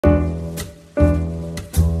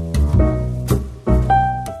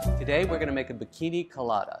Today we're going to make a bikini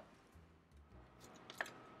colada.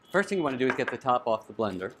 First thing you want to do is get the top off the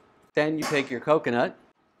blender. Then you take your coconut,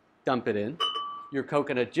 dump it in. Your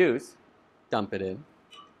coconut juice, dump it in.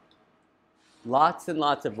 Lots and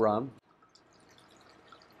lots of rum.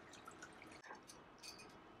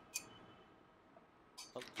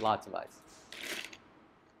 Lots of ice.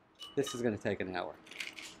 This is going to take an hour.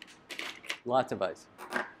 Lots of ice.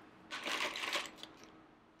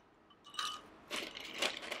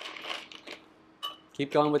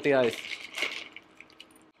 Keep going with the ice.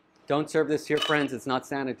 Don't serve this to your friends, it's not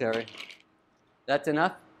sanitary. That's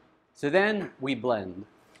enough? So then we blend.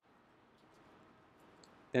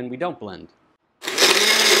 Then we don't blend.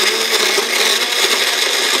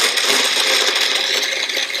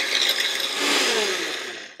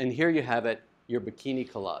 And here you have it, your bikini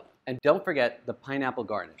colada. And don't forget the pineapple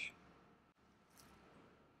garnish.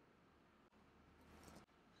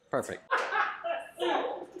 Perfect.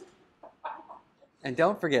 And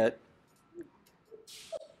don't forget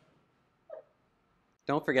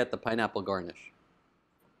the pineapple garnish.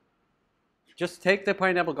 Just take the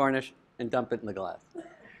pineapple garnish and dump it in the glass.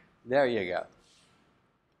 There you go.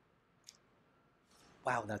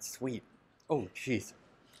 Wow, that's sweet. Oh, jeez.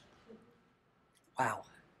 Wow.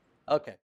 Okay.